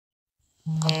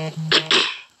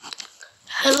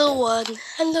Hello 1,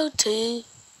 hello 2.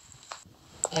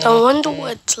 I wonder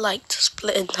what it's like to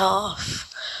split in half.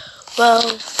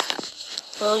 Well,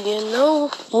 you know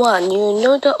 1, you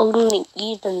know that only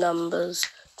even numbers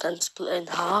can split in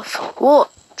half.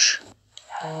 Watch.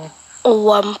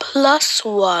 1 plus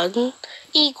 1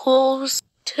 equals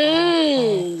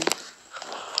 2.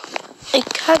 It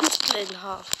can split in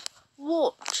half.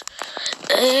 Watch.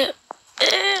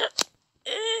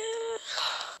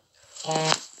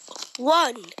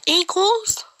 1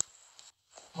 equals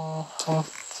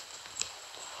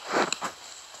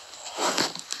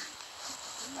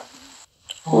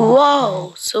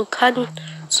Whoa, so 1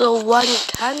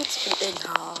 can split in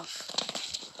half.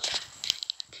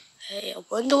 Hey, I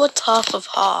wonder what's half of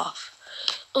half.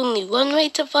 Only one way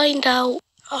to find out.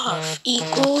 Half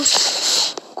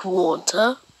equals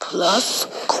quarter plus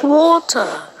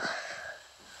quarter.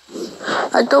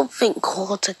 I don't think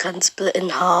quarter can split in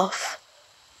half.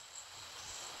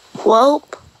 Well,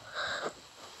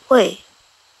 wait.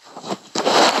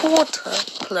 Quarter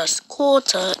plus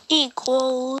quarter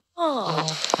equals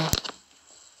half.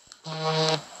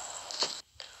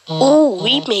 Oh,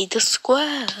 we made a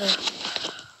square.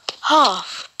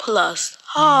 Half plus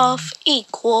half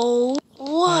equals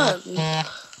 1.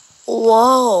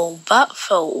 Whoa, that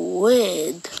felt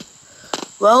weird.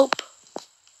 Well,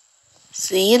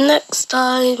 see you next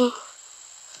time.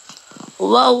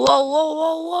 Whoa, whoa, whoa,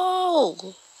 whoa,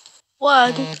 whoa.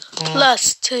 1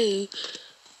 plus 2.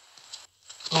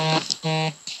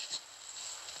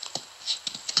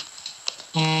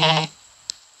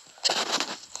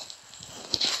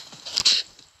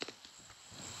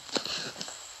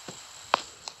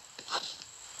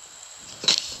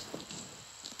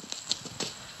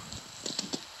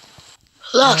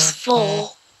 Plus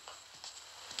 4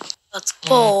 plus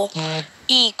 4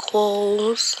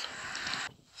 equals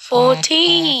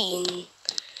 14.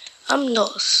 I'm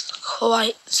not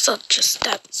quite such a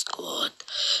stat squad.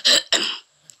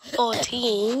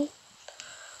 14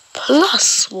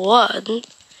 plus 1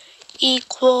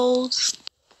 equals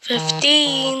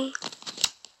 15.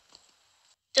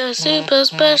 The super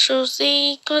special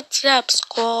secret stat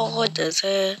squad is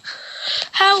here.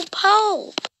 Help,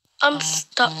 help! I'm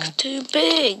stuck too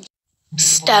big.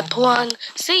 Step 1,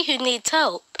 see who needs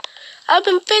help. I'm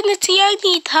Infinity, I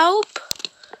need help.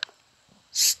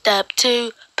 Step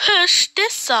 2, push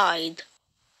this side.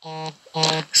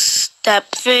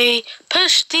 Step 3,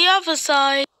 push the other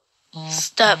side.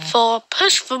 Step 4,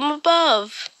 push from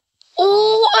above.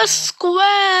 Oh, a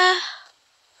square.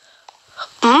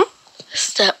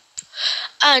 Step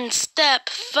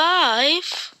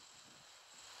 5,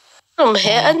 from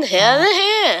here and here to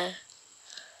here.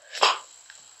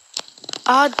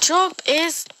 Our job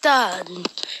is done.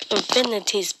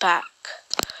 Infinity's back.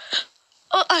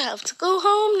 Oh, I have to go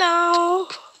home now.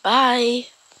 Bye.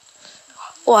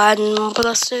 1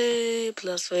 plus 2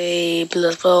 plus 3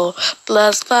 plus 4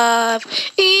 plus 5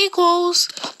 equals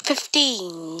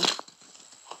 15.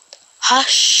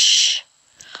 Hush,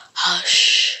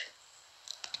 hush,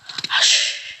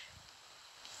 hush.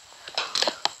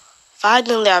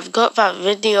 Finally, I've got that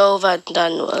video over and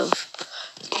done with.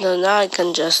 So now I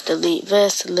can just delete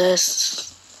this list.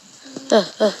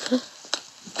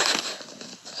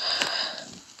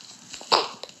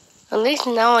 At least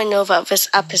now I know that this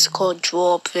app is called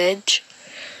Drawbridge.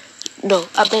 No,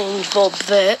 I mean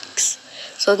Drawbricks.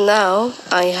 So now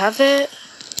I have it.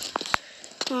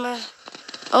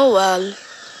 Oh well.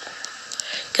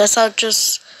 Guess I'll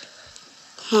just...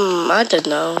 I don't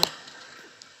know.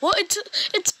 What?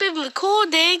 It's been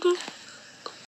recording.